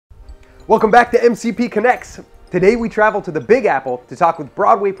Welcome back to MCP Connects. Today we travel to the Big Apple to talk with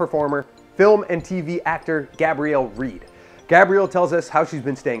Broadway performer, film and TV actor Gabrielle Reid. Gabrielle tells us how she's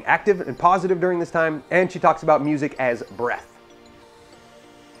been staying active and positive during this time, and she talks about music as breath.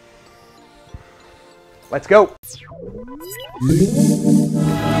 Let's go.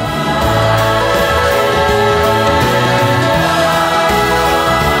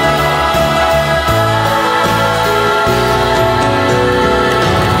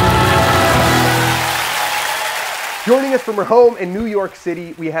 Joining us from her home in New York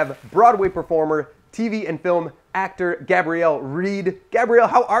City, we have Broadway performer, TV and film actor Gabrielle Reid. Gabrielle,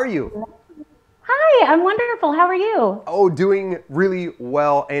 how are you? Hi, I'm wonderful. How are you? Oh, doing really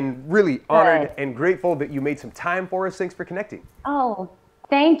well and really honored and grateful that you made some time for us. Thanks for connecting. Oh,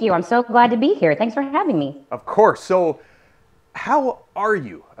 thank you. I'm so glad to be here. Thanks for having me. Of course. So, how are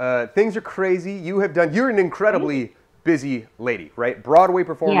you? Things are crazy. You're an incredibly busy lady, right? Broadway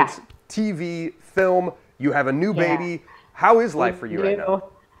performance, TV, film. You have a new baby. How is life for you right now?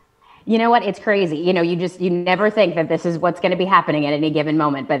 You know what? It's crazy. You know, you never think that this is what's going to be happening at any given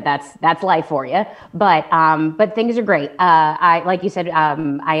moment, but that's life for you. But things are great. Like you said,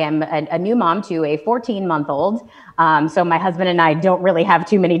 I am a new mom to a 14-month-old. So my husband and I don't really have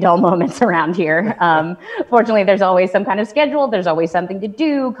too many dull moments around here. Fortunately, there's always some kind of schedule. There's always something to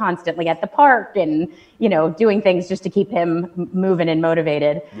do, constantly at the park and, you know, doing things just to keep him moving and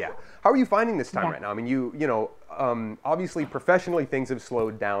motivated. Yeah. How are you finding this time right now? I mean, obviously professionally things have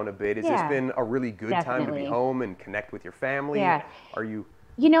slowed down a bit. Has this been a really good time to be home and connect with your family? Yeah. Are you?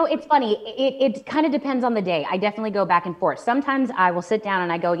 You know, it's funny. It kind of depends on the day. I definitely go back and forth. Sometimes I will sit down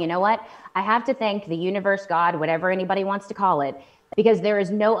and I go, you know what? I have to thank the universe, God, whatever anybody wants to call it, because there is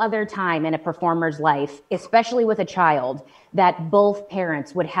no other time in a performer's life, especially with a child, that both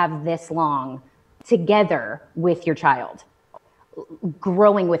parents would have this long together with your child.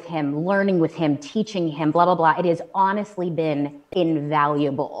 Growing with him, learning with him, teaching him, blah, blah, blah. It has honestly been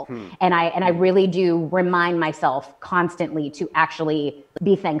invaluable. And I really do remind myself constantly to actually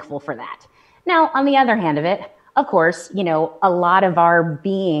be thankful for that. Now, on the other hand of it, of course, you know, a lot of our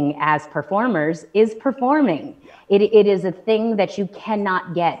being as performers is performing. It is a thing that you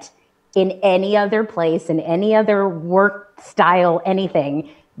cannot get in any other place, in any other work style, anything.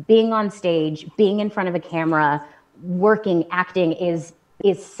 Being on stage, being in front of a camera, working, acting is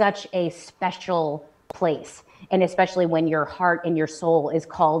such a special place. And especially when your heart and your soul is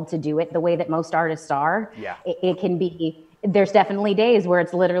called to do it the way that most artists are, it can be, there's definitely days where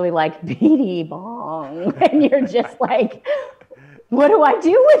it's literally like, beady bong. And you're just like, what do I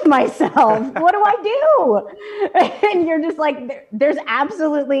do with myself? What do I do? And you're just like, there's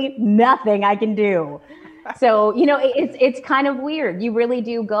absolutely nothing I can do. So, you know, it's kind of weird. You really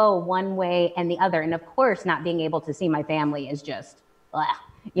do go one way and the other. And of course, not being able to see my family is just,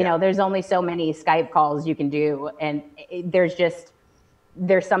 you know, there's only so many Skype calls you can do. And there's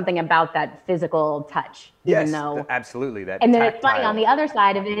something about that physical touch. Yes, even though, absolutely. And then it's funny, on the other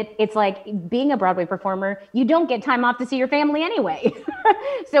side of it, it's like being a Broadway performer, you don't get time off to see your family anyway.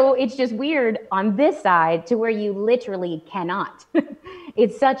 So it's just weird on this side to where you literally cannot.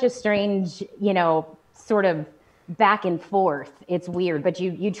 It's such a strange, you know, sort of back and forth. It's weird, but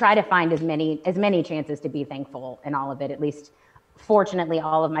you try to find as many chances to be thankful in all of it. At least, fortunately,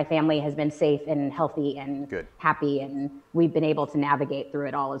 all of my family has been safe and healthy and happy, and we've been able to navigate through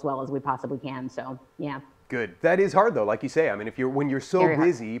it all as well as we possibly can. So, yeah. Good. That is hard though, like you say. I mean, when you're so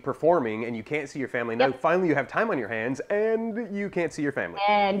busy performing and you can't see your family, now finally you have time on your hands and you can't see your family.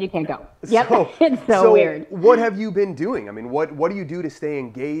 And you can't go. Yep. It's so weird. What have you been doing? I mean, what do you do to stay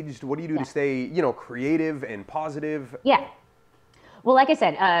engaged? What do you do to stay, you know, creative and positive? Yeah. Well, like I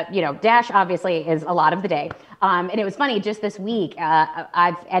said, you know, Dash obviously is a lot of the day. And it was funny, just this week,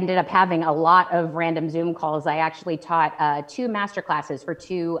 I've ended up having a lot of random Zoom calls. I actually taught 2 master classes for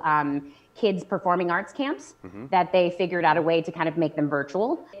 2 kids performing arts camps that they figured out a way to kind of make them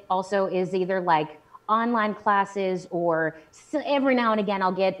virtual. It also is either like online classes or every now and again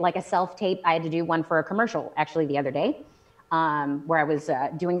I'll get like a self-tape. I had to do one for a commercial actually the other day where I was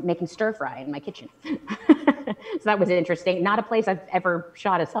making stir fry in my kitchen. So that was interesting. Not a place I've ever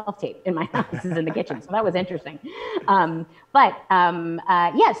shot a self-tape in my house is in the kitchen. So that was interesting. Yeah,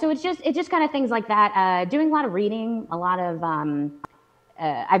 so it's just kind of things like that. Doing a lot of reading, a lot of,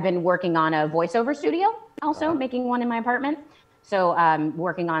 I've been working on a voiceover studio also, making one in my apartment. So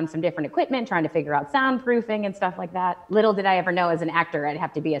working on some different equipment, trying to figure out soundproofing and stuff like that. Little did I ever know as an actor, I'd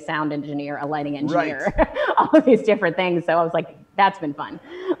have to be a sound engineer, a lighting engineer, all of these different things. So I was like, that's been fun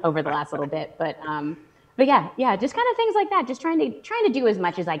over the last little bit. But yeah, just kind of things like that. Just trying to do as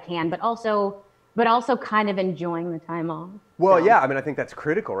much as I can, but also but also kind of enjoying the time off. Well, So, yeah, I mean, I think that's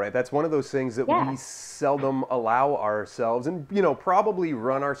critical, right? That's one of those things that yeah, we seldom allow ourselves, and, you know, probably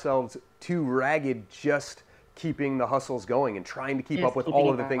run ourselves too ragged just keeping the hustles going and trying to keep up just with keeping all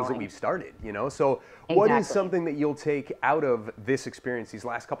it of the things that going. we've started, you know? So what is Exactly. something that you'll take out of this experience these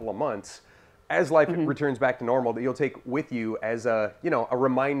last couple of months as life returns back to normal that you'll take with you as a, you know, a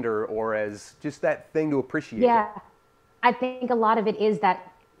reminder or as just that thing to appreciate? Yeah, I think a lot of it is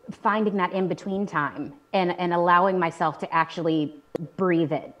that finding that in between time and allowing myself to actually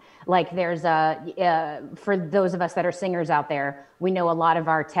breathe it. Like there's for those of us that are singers out there, we know a lot of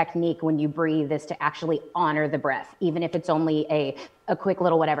our technique when you breathe is to actually honor the breath, even if it's only a quick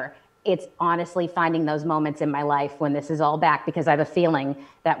little whatever. It's honestly finding those moments in my life when this is all back, because I have a feeling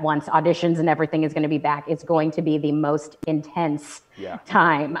that once auditions and everything is going to be back, it's going to be the most intense Yeah.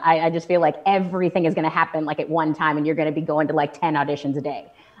 time. I just feel like everything is going to happen like at one time, and you're going to be going to like 10 auditions a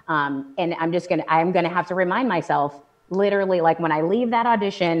day. And I'm going to have to remind myself, literally, like when I leave that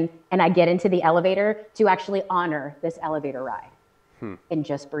audition and I get into the elevator, to actually honor this elevator ride and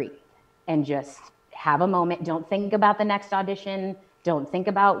just breathe and just have a moment. Don't think about the next audition. Don't think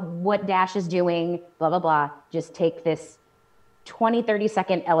about what Dash is doing, blah, blah, blah. Just take this 20,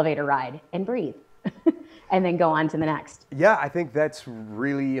 30-second elevator ride and breathe and then go on to the next. Yeah, I think that's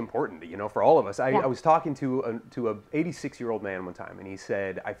really important, you know, for all of us. I was talking to a 86-year-old man one time, and he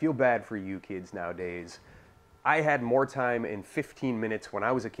said, I feel bad for you kids nowadays. I had more time in 15 minutes when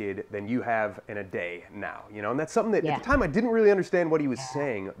I was a kid than you have in a day now, you know, and that's something that at the time I didn't really understand what he was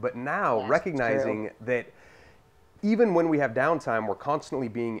saying, but now recognizing that even when we have downtime, we're constantly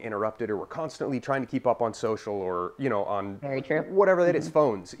being interrupted, or we're constantly trying to keep up on social, or, you know, on Very true. whatever that is,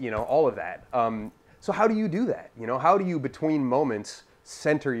 phones, you know, all of that. So how do you do that? You know, how do you, between moments,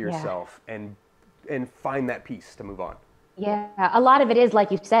 center yourself and find that peace to move on? Yeah, a lot of it is, like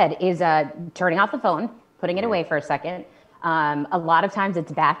you said, is turning off the phone, putting it away for a second. A lot of times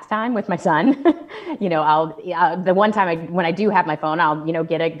it's bath time with my son. You know, the one time when I do have my phone, I'll, you know,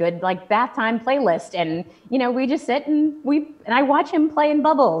 get a good like bath time playlist, and, you know, we just sit and I watch him play in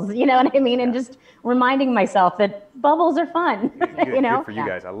bubbles, you know what I mean? And just reminding myself that bubbles are fun, you know? Good for you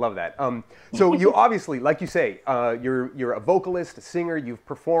guys. I love that. So you obviously, like you say, you're a vocalist, a singer, you've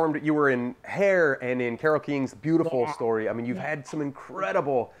performed, you were in Hair and in Carole King's Beautiful Story. I mean, you've had some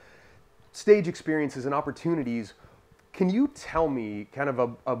incredible stage experiences and opportunities. Can you tell me kind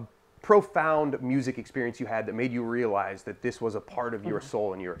of a profound music experience you had that made you realize that this was a part of your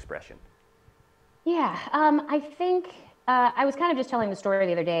soul and your expression? Yeah, I think I was kind of just telling the story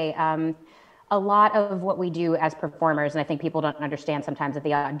the other day. A lot of what we do as performers, and I think people don't understand sometimes, that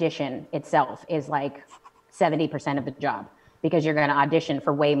the audition itself is like 70% of the job, because you're going to audition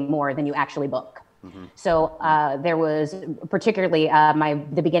for way more than you actually book. So there was particularly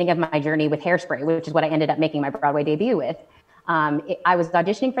the beginning of my journey with Hairspray, which is what I ended up making my Broadway debut with. I was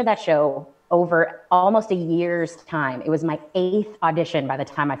auditioning for that show over almost a year's time. It was my 8th audition by the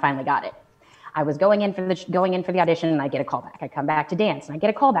time I finally got it. I was going in for the audition, and I get a call back. I come back to dance, and I get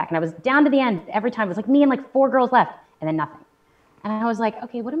a call back, and I was down to the end every time. It was like me and like 4 girls left, and then nothing. And I was like,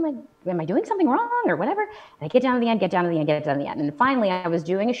 okay, am I doing something wrong or whatever? And I get down to the end. And finally I was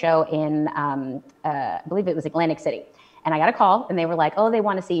doing a show in, I believe it was Atlantic City. And I got a call, and they were like, oh, they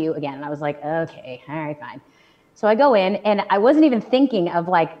want to see you again. And I was like, okay, all right, fine. So I go in, and I wasn't even thinking of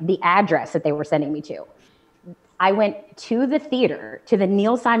like the address that they were sending me to. I went to the theater, to the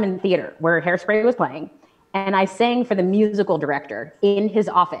Neil Simon Theater where Hairspray was playing. And I sang for the musical director in his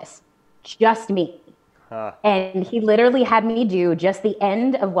office, just me. And he literally had me do just the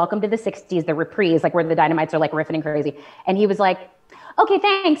end of Welcome to the 60s, the reprise, like where the Dynamites are like riffing and crazy. And he was like, okay,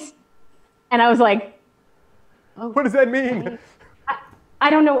 thanks. And I was like, oh, what does that mean? I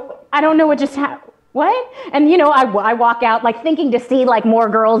don't know. I don't know what just happened. What? And, you know, I walk out like thinking to see like more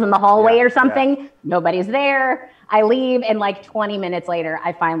girls in the hallway or something. Yeah. Nobody's there. I leave. And like 20 minutes later,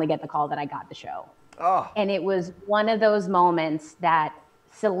 I finally get the call that I got the show. Oh. And it was one of those moments that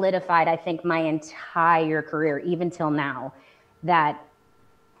solidified, I think, my entire career, even till now, that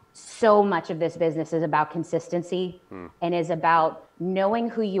so much of this business is about consistency and is about knowing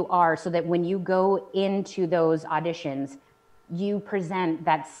who you are, so that when you go into those auditions, you present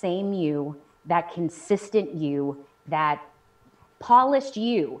that same you, that consistent you, that polished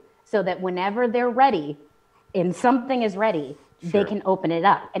you, so that whenever they're ready and something is ready, they can open it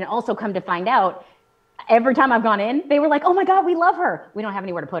up. And also come to find out, every time I've gone in, they were like, oh my God, we love her. We don't have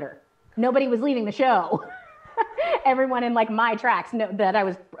anywhere to put her. Nobody was leaving the show. Everyone in like my tracks that I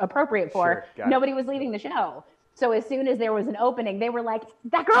was appropriate for, nobody was leaving the show. So as soon as there was an opening, they were like,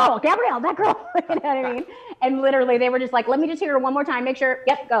 that girl, Gabrielle, that girl. You know what I mean? And literally they were just like, let me just hear her one more time, make sure,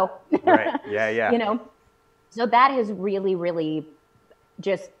 yep, go. Right, yeah. You know, so that has really, really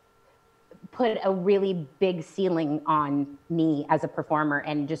just put a really big ceiling on me as a performer,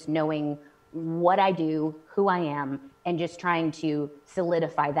 and just knowing what I do, who I am, and just trying to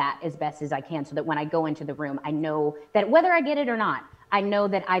solidify that as best as I can, so that when I go into the room, I know that whether I get it or not, I know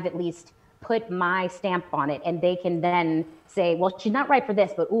that I've at least put my stamp on it, and they can then say, well, she's not right for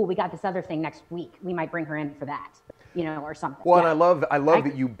this, but ooh, we got this other thing next week. We might bring her in for that, you know, or something. Well, yeah. And I love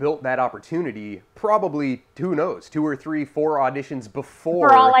that you built that opportunity, probably, who knows, 2 or 3, 4 auditions before.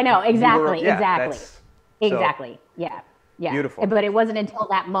 For all I know, exactly. So, yeah. Beautiful. But it wasn't until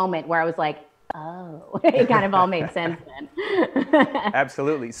that moment where I was like, oh, it kind of all made sense then.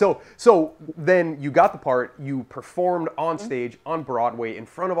 Absolutely. So then you got the part, you performed on stage on Broadway in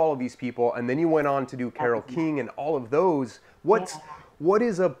front of all of these people, and then you went on to do Carole King and all of those. What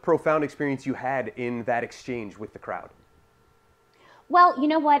is a profound experience you had in that exchange with the crowd? Well, you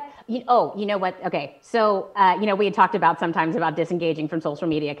know what? You know what? Okay. So, we had talked about sometimes about disengaging from social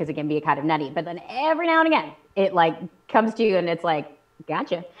media because it can be kind of nutty, but then every now and again, it like comes to you and it's like,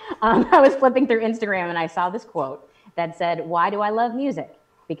 gotcha. I was flipping through Instagram and I saw this quote that said, why do I love music?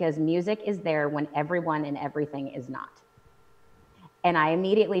 Because music is there when everyone and everything is not. And I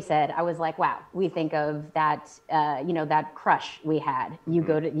immediately said, I was like, wow, we think of that, that crush we had.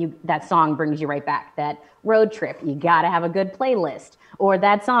 That song brings you right back. That road trip, you got to have a good playlist. Or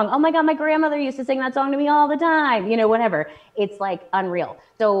that song, oh my God, my grandmother used to sing that song to me all the time. You know, whatever. It's like unreal.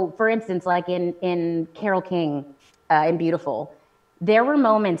 So for instance, like in Carole King, in Beautiful, there were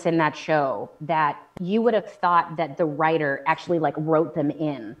moments in that show that you would have thought that the writer actually like wrote them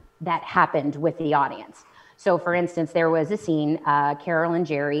in that happened with the audience. So for instance, there was a scene, Carol and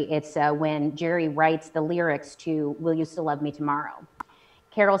Jerry, it's when Jerry writes the lyrics to Will You Still Love Me Tomorrow?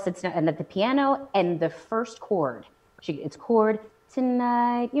 Carol sits down at the piano, and the first chord, it's chord,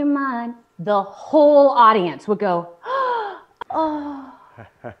 tonight you're mine. The whole audience would go, oh.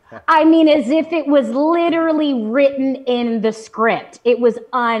 I mean, as if it was literally written in the script. It was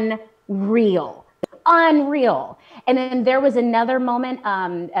unreal. And then there was another moment,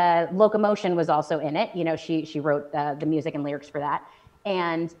 Locomotion was also in it. You know, she wrote the music and lyrics for that.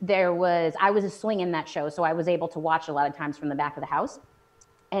 And I was a swing in that show, so I was able to watch a lot of times from the back of the house.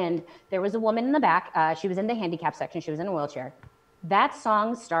 And there was a woman in the back. She was in the handicap section. She was in a wheelchair. That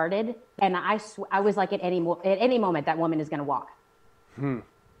song started, and I was like, at any moment, that woman is going to walk.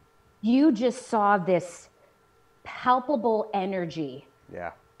 You just saw this palpable energy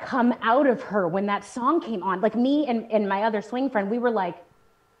come out of her when that song came on. Like me and my other swing friend, we were like,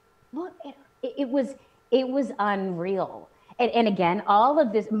 look, it was unreal. And again,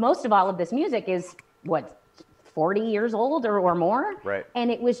 most of all of this music is 40 years old or more. Right.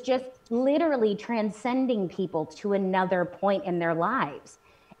 And it was just literally transcending people to another point in their lives.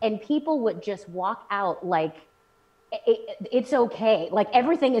 And people would just walk out like, it's okay. Like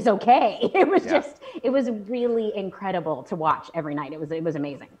everything is okay. It was really incredible to watch every night. It was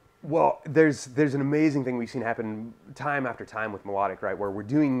amazing. Well, there's an amazing thing we've seen happen time after time with melodic, right? Where we're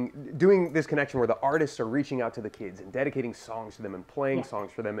doing this connection where the artists are reaching out to the kids and dedicating songs to them and playing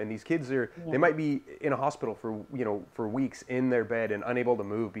songs for them. And these kids they might be in a hospital for weeks in their bed and unable to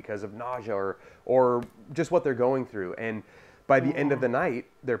move because of nausea or just what they're going through. And by the end of the night,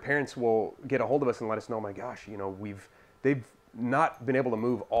 their parents will get a hold of us and let us know, oh my gosh, they've not been able to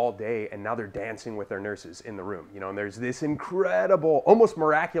move all day, and now they're dancing with their nurses in the room, and there's this incredible, almost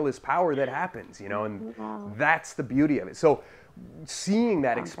miraculous power that happens, and that's the beauty of it. So seeing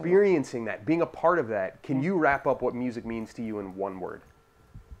that, experiencing that, being a part of that, can you wrap up what music means to you in one word?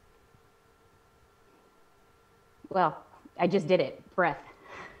 Well, I just did it. Breath.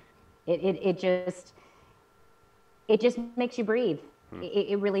 It just makes you breathe.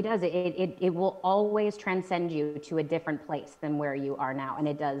 It really does. It will always transcend you to a different place than where you are now. And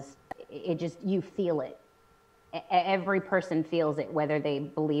you feel it. Every person feels it, whether they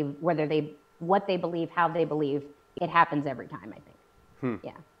believe, what they believe, how they believe. It happens every time, I think.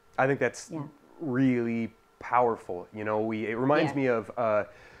 Yeah. I think that's really powerful. It reminds me of,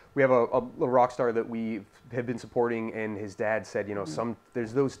 we have a little rock star that we have been supporting, and his dad said,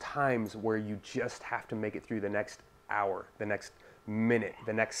 there's those times where you just have to make it through the next hour, the next minute,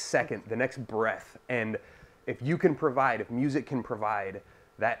 the next second, the next breath. And if music can provide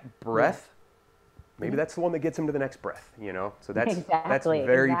that breath, maybe that's the one that gets him to the next breath, So that's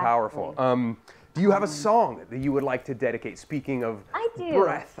very powerful. Do you have a song that you would like to dedicate, speaking of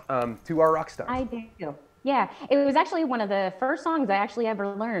breath, to our rock stars? I do. Yeah, it was actually one of the first songs I actually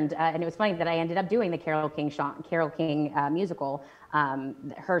ever learned, and it was funny that I ended up doing the Carole King musical.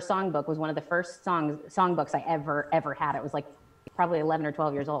 Her songbook was one of the first songbooks I ever had. It was like probably 11 or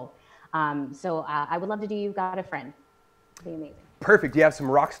 12 years old. So I would love to do "You Got a Friend." It'd be amazing. Perfect. Do you have some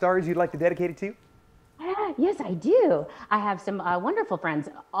rock stars you'd like to dedicate it to? Yes, I do. I have some wonderful friends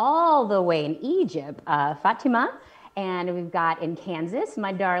all the way in Egypt, Fatma, and we've got in Kansas,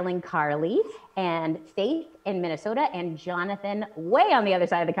 my darling Carly, and Faith in Minnesota, and Jonathan way on the other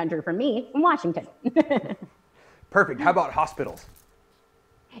side of the country from me in Washington. Perfect. How about hospitals?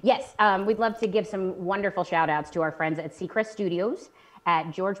 Yes, we'd love to give some wonderful shout outs to our friends at Seacrest Studios,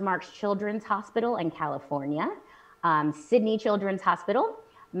 at George Marks Children's Hospital in California, Sydney Children's Hospital,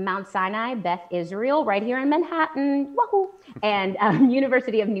 Mount Sinai, Beth Israel, right here in Manhattan, wahoo, and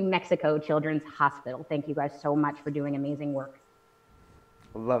University of New Mexico Children's Hospital. Thank you guys so much for doing amazing work.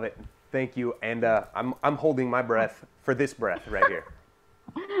 Love it. Thank you. And I'm holding my breath for this breath right here.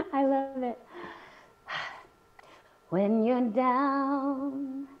 I love it. When you're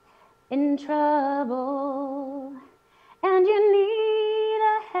down in trouble and you need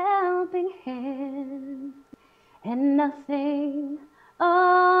a helping hand and nothing,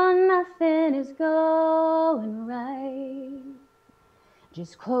 oh, nothing is going right.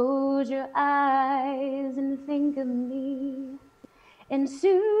 Just close your eyes and think of me, and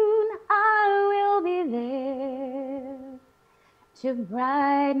soon I will be there to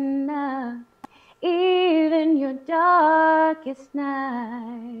brighten up even your darkest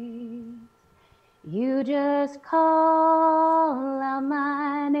night. You just call out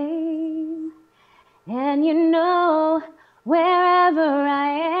my name, and you know wherever I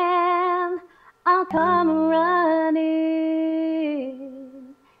am, I'll come running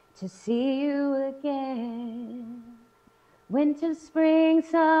to see you again. Winter, spring,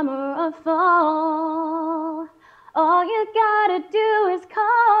 summer, or fall, all you gotta do is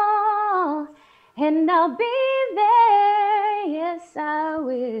call, and I'll be there, yes I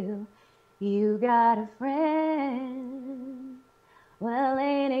will. You got a friend. Well,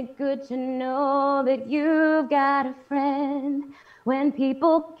 ain't it good to know that you've got a friend? When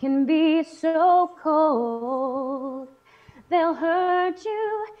people can be so cold, they'll hurt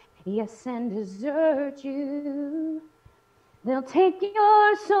you, yes, and desert you. They'll take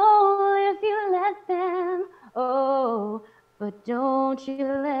your soul if you let them, oh, but don't you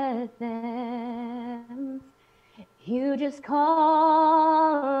let them. You just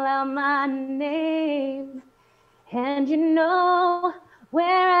call out my name, and you know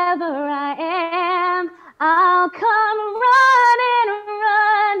wherever I am, I'll come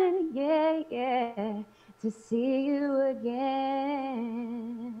running, yeah, yeah, to see you again.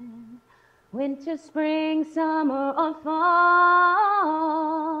 Winter, spring, summer, or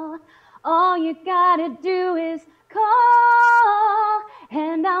fall, all you gotta do is call,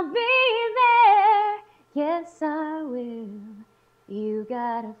 and I'll be there, yes I will. You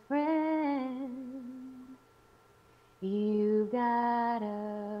got a friend. You got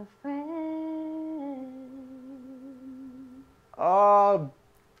a friend. Oh,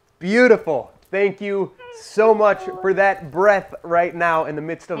 beautiful. Thank you so much for that breath right now in the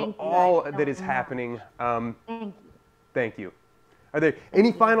midst of all that is happening. Thank you. Thank you. Are there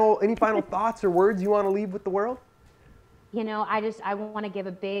any final thoughts or words you want to leave with the world? You know, I want to give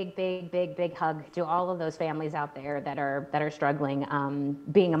a big hug to all of those families out there that are struggling.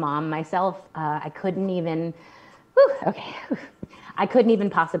 Being a mom myself, I couldn't even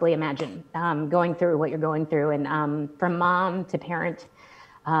possibly imagine going through what you're going through. And from mom to parent,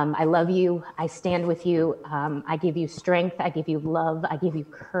 I love you. I stand with you. I give you strength. I give you love. I give you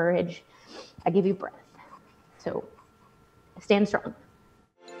courage. I give you breath. So stand strong.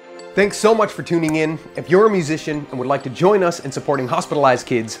 Thanks so much for tuning in. If you're a musician and would like to join us in supporting hospitalized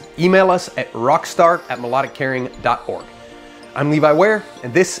kids, email us at rockstar@melodiccaring.org. I'm Levi Ware,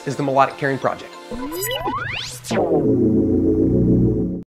 and this is the Melodic Caring Project.